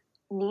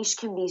niche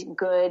can be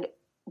good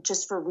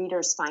just for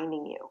readers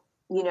finding you,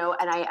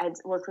 and I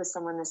worked with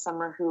someone this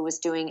summer who was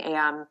doing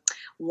a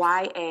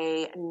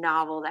YA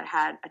novel that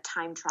had a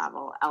time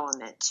travel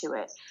element to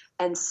it.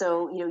 And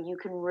so, you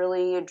can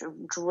really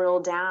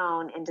drill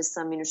down into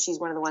some, she's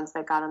one of the ones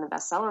that got on the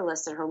bestseller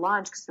list at her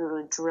launch because we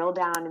really drill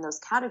down in those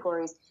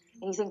categories.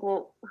 And you think,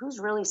 well, who's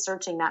really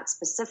searching that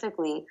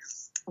specifically?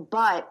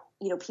 But,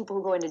 people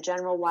who go into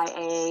general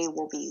YA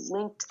will be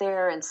linked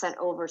there and sent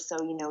over. So,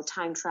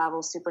 time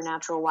travel,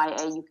 supernatural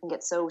YA, you can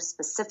get so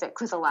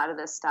specific with a lot of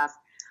this stuff.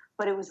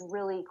 But it was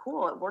really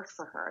cool. It worked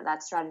for her.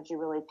 That strategy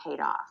really paid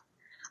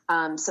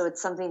off. So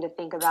it's something to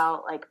think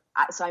about.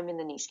 So I'm in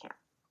the niche camp.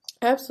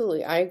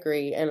 Absolutely. I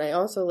agree. And I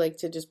also like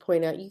to just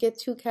point out, you get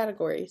two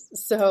categories.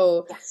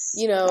 So, yes.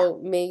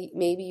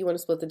 Maybe you want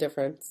to split the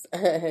difference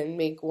and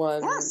make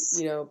one,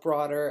 yes.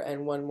 Broader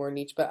and one more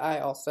niche. But I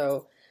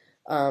also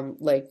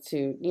like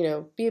to,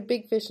 be a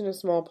big fish in a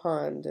small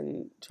pond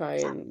and try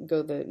and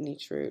go the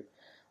niche route.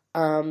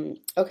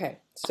 Okay.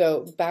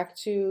 So back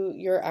to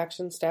your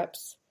action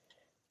steps.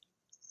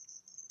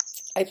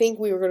 I think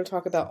we were going to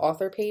talk about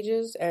author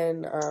pages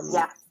and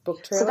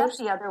book trailers. So that's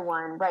the other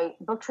one, right?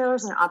 Book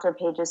trailers and author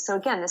pages. So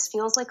again, this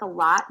feels like a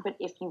lot, but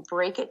if you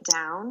break it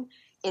down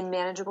in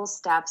manageable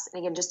steps,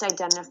 and again, just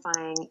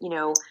identifying,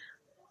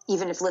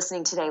 even if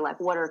listening today, like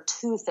what are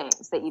two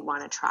things that you'd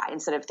want to try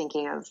instead of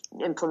thinking of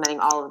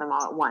implementing all of them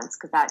all at once,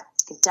 because that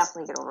could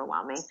definitely get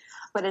overwhelming.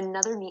 But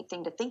another neat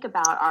thing to think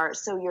about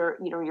so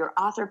your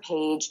author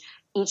page,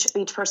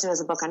 each person who has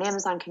a book on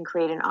Amazon can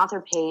create an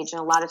author page. And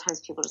a lot of times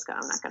people just go,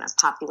 I'm not going to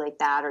populate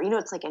that. Or,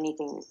 it's like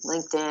anything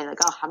LinkedIn, like,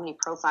 oh, how many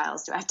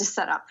profiles do I have to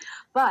set up?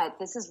 But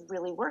this is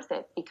really worth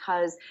it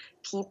because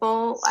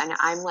people, and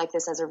I'm like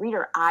this as a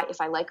reader,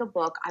 if I like a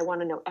book, I want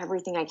to know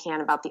everything I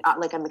can about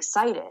I'm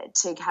excited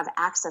to have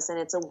access. And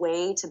it's a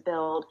way to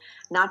build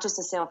not just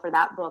a sale for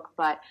that book,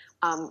 but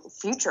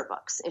future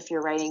books, if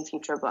you're writing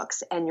future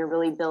books and you're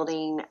really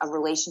building a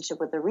relationship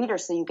with the reader.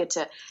 So you get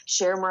to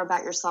share more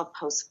about yourself,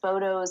 post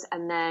photos,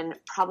 and then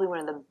probably one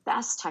of the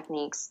best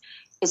techniques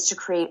is to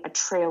create a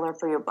trailer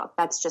for your book.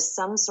 That's just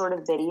some sort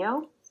of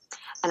video.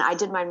 And I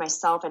did mine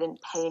myself. I didn't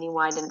pay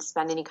anyone. I didn't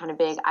spend any kind of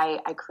big. I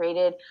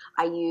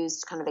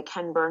used kind of the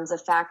Ken Burns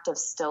effect of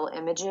still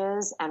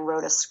images and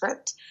wrote a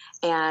script.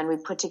 And we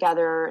put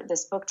together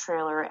this book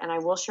trailer. And I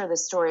will share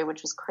this story,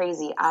 which was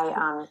crazy.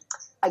 I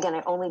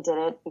only did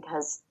it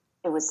because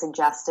it was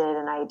suggested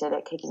and I did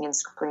it kicking and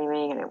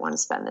screaming and I didn't want to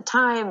spend the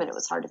time and it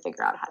was hard to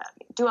figure out how to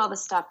do all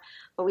this stuff.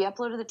 But we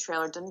uploaded the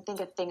trailer, didn't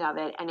think a thing of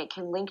it, and it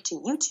can link to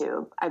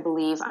YouTube, I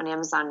believe, on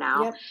Amazon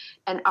now. Yep.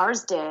 And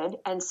ours did.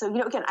 And so,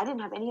 again, I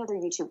didn't have any other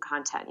YouTube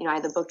content. I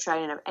had the book trailer,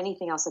 I didn't have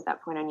anything else at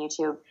that point on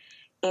YouTube.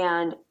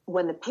 And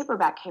when the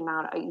paperback came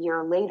out a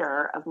year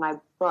later of my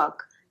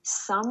book,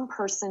 some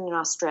person in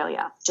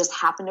Australia just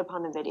happened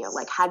upon the video,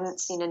 like hadn't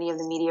seen any of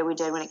the media we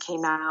did when it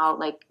came out,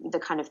 like the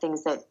kind of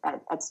things that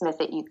at Smith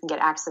that you can get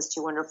access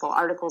to, wonderful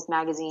articles,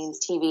 magazines,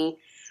 TV.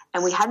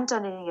 And we hadn't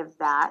done any of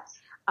that.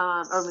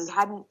 Or we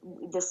hadn't,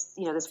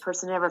 this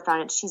person never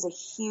found it. She's a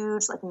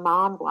huge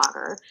mom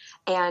blogger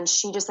and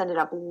she just ended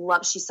up,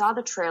 she saw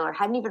the trailer,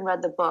 hadn't even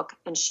read the book.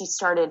 And she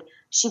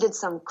did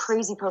some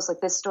crazy post like,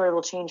 this story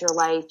will change your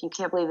life. You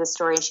can't believe this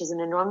story. And she's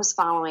an enormous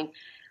following.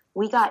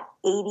 We got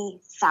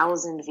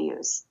 80,000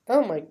 views.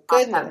 Oh my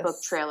goodness! Off that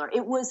book trailer.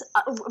 It was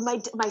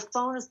my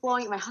phone was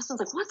blowing. My husband's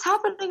like, "What's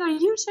happening on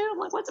YouTube?"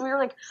 We were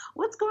like,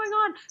 "What's going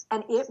on?"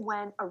 And it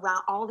went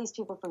around. All these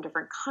people from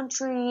different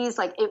countries.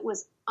 It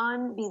was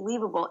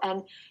unbelievable.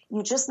 And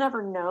you just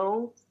never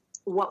know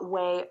what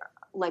way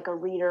a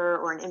reader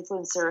or an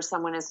influencer or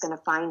someone is going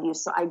to find you.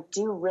 So I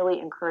do really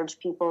encourage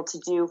people to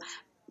do.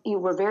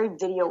 We're very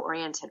video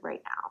oriented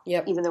right now,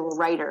 yep. Even though we're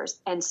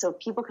writers. And so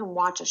people can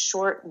watch a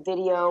short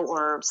video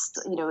or,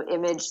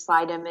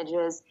 slide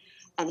images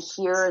and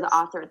hear the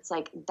author. It's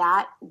like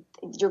that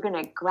you're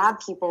going to grab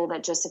people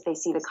that just if they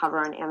see the cover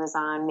on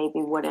Amazon,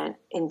 maybe wouldn't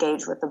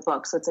engage with the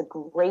book. So it's a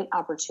great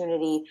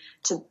opportunity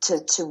to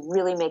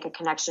really make a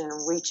connection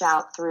and reach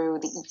out through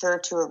the ether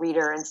to a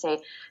reader and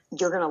say,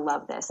 you're going to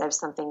love this. I have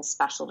something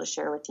special to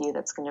share with you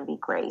that's going to be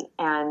great.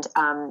 And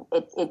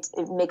it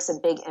makes a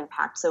big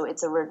impact. So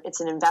it's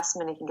an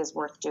investment I think is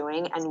worth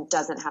doing and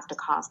doesn't have to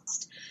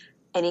cost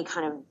any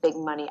kind of big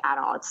money at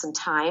all. It's some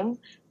time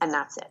and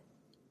that's it.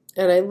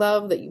 And I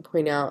love that you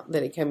point out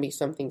that it can be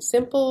something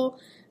simple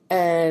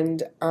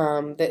and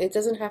that it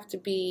doesn't have to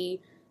be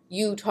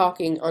you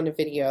talking on a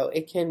video.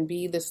 It can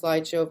be the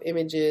slideshow of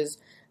images.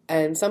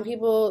 And some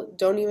people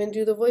don't even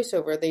do the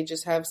voiceover. They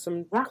just have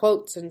some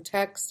quotes and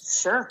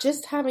text. Sure.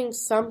 Just having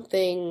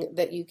something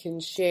that you can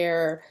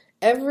share.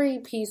 Every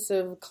piece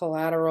of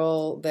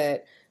collateral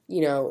that,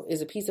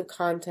 is a piece of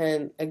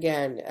content,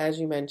 again, as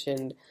you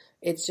mentioned,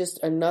 it's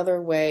just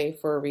another way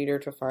for a reader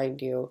to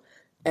find you.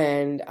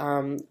 And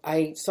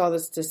I saw the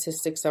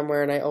statistic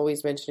somewhere, and I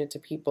always mention it to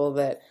people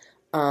that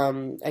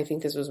I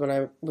think this was when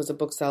I was a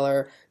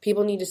bookseller.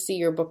 People need to see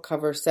your book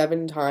cover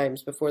 7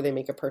 times before they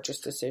make a purchase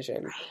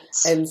decision. Right.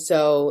 And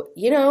so,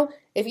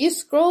 if you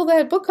scroll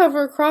that book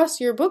cover across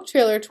your book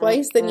trailer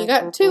twice, then you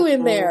got 2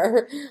 in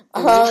there.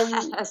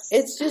 Yes.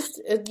 It's just,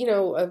 a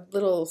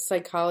little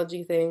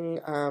psychology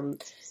thing.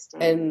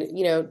 And,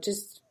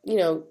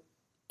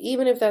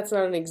 even if that's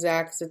not an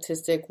exact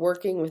statistic,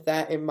 working with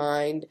that in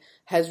mind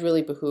has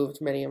really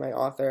behooved many of my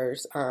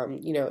authors.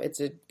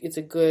 It's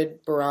a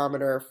good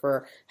barometer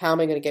for how am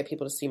I going to get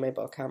people to see my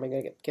book? How am I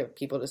going to get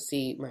people to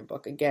see my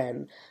book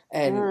again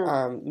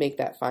and make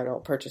that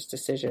final purchase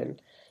decision?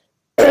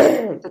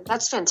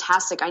 That's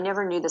fantastic. I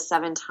never knew the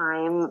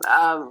 7-time,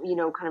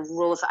 kind of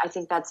rule. I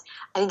think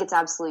it's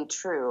absolutely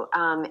true.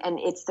 And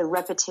it's the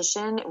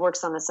repetition. It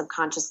works on the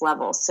subconscious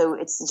level. So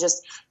it's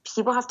just,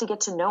 people have to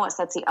get to know us.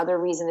 That's the other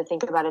reason to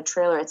think about a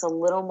trailer. It's a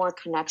little more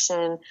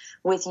connection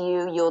with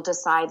you. You'll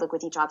decide,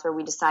 with each author,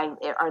 we decide,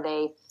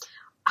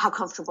 how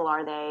comfortable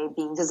are they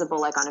being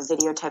visible, on a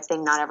video type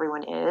thing? Not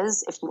everyone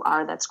is. If you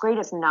are, that's great.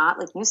 If not,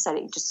 like you said,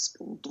 just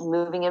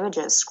moving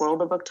images, scroll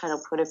the book title,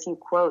 put a few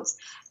quotes.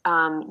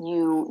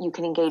 You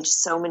can engage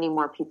so many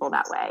more people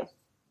that way.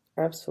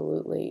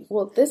 Absolutely.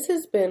 Well, this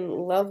has been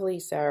lovely,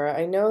 Sarah.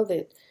 I know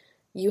that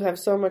you have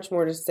so much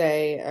more to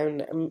say,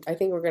 and I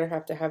think we're going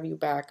to have you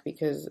back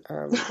because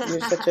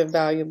you're such a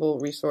valuable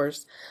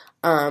resource.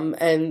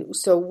 And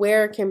so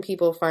where can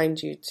people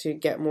find you to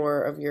get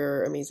more of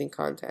your amazing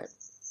content?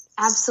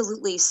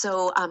 Absolutely.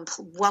 So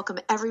welcome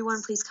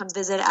everyone. Please come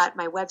visit at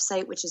my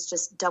website, which is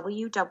just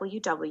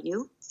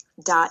www.sarahkanal,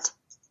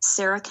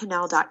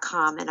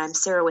 sarahconnell.com, and I'm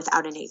Sarah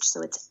without an H,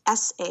 so it's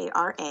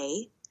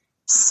SaraConn,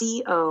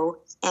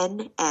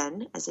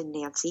 as in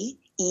Nancy,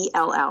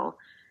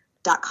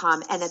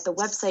 ELL.com. And at the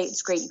website,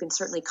 it's great. You can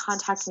certainly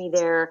contact me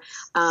there.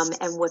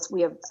 And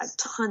we have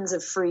tons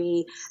of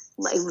free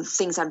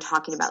things I'm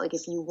talking about. Like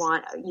if you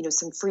want,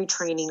 some free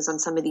trainings on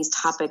some of these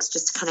topics,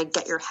 just to kind of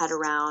get your head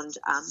around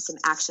some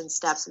action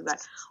steps. We've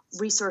got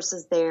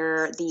resources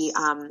there.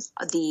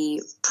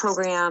 The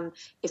program,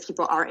 if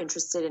people are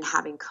interested in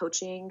having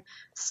coaching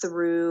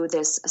through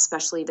this,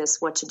 especially this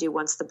what to do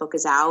once the book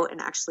is out,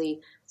 and actually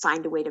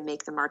find a way to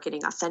make the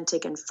marketing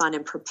authentic and fun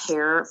and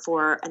prepare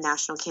for a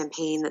national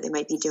campaign that they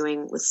might be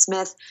doing with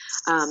Smith.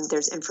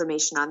 There's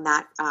information on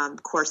that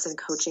course and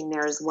coaching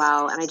there as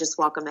well. And I just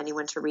welcome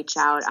anyone to reach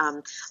out.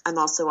 I'm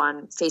also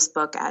on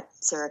Facebook at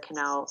Sarah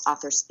Connell,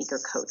 author, speaker,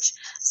 coach.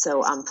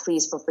 So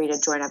please feel free to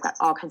join. I've got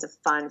all kinds of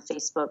fun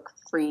Facebook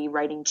free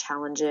writing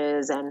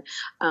challenges and,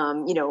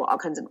 all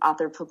kinds of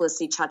author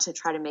publicity chat to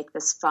try to make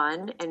this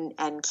fun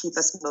and keep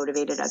us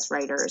motivated as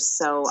writers.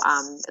 So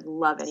I'd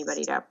love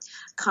anybody to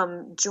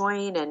come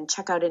join and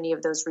check out any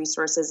of those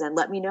resources and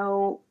let me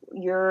know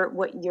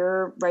what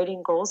your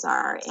writing goals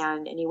are,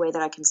 and any way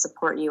that I can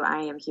support you.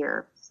 I am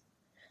here.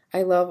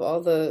 I love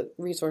all the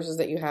resources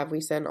that you have. We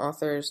send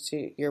authors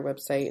to your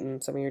website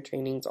and some of your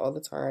trainings all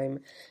the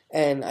time.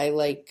 And I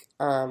like,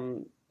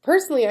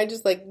 personally, I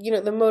just like,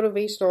 the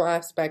motivational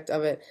aspect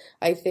of it.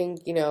 I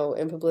think,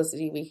 in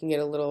publicity, we can get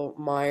a little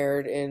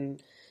mired in,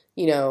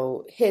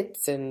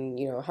 hits and,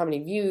 how many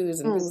views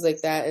and things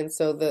like that. And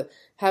so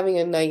having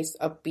a nice,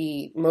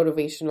 upbeat,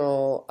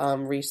 motivational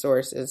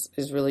resource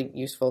is really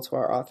useful to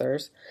our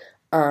authors.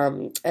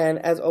 And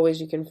as always,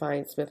 you can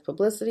find Smith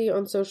Publicity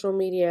on social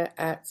media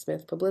at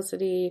Smith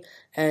Publicity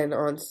and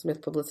on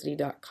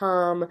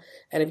smithpublicity.com.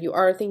 And if you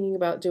are thinking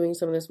about doing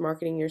some of this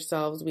marketing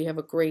yourselves, we have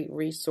a great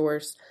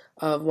resource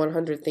of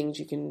 100 things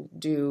you can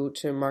do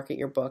to market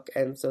your book.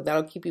 And so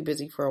that'll keep you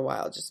busy for a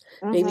while. Just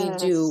maybe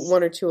do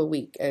 1 or 2 a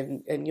week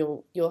and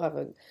you'll have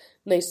a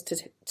nice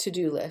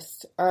to-do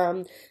list.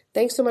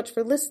 Thanks so much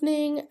for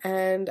listening,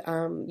 and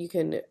you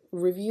can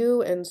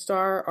review and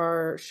star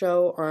our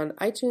show on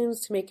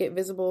iTunes to make it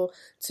visible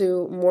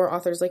to more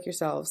authors like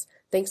yourselves.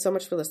 Thanks so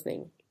much for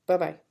listening.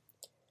 Bye-bye.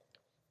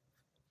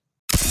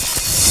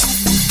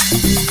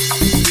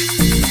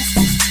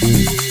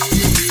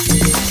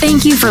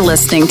 Thank you for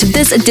listening to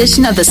this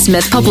edition of the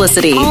Smith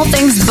Publicity All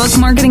Things Book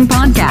Marketing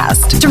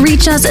Podcast. To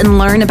reach us and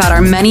learn about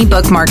our many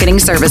book marketing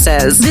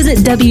services, visit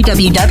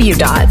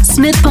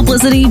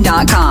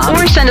www.smithpublicity.com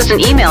or send us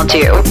an email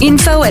to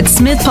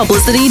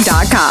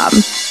info@smithpublicity.com.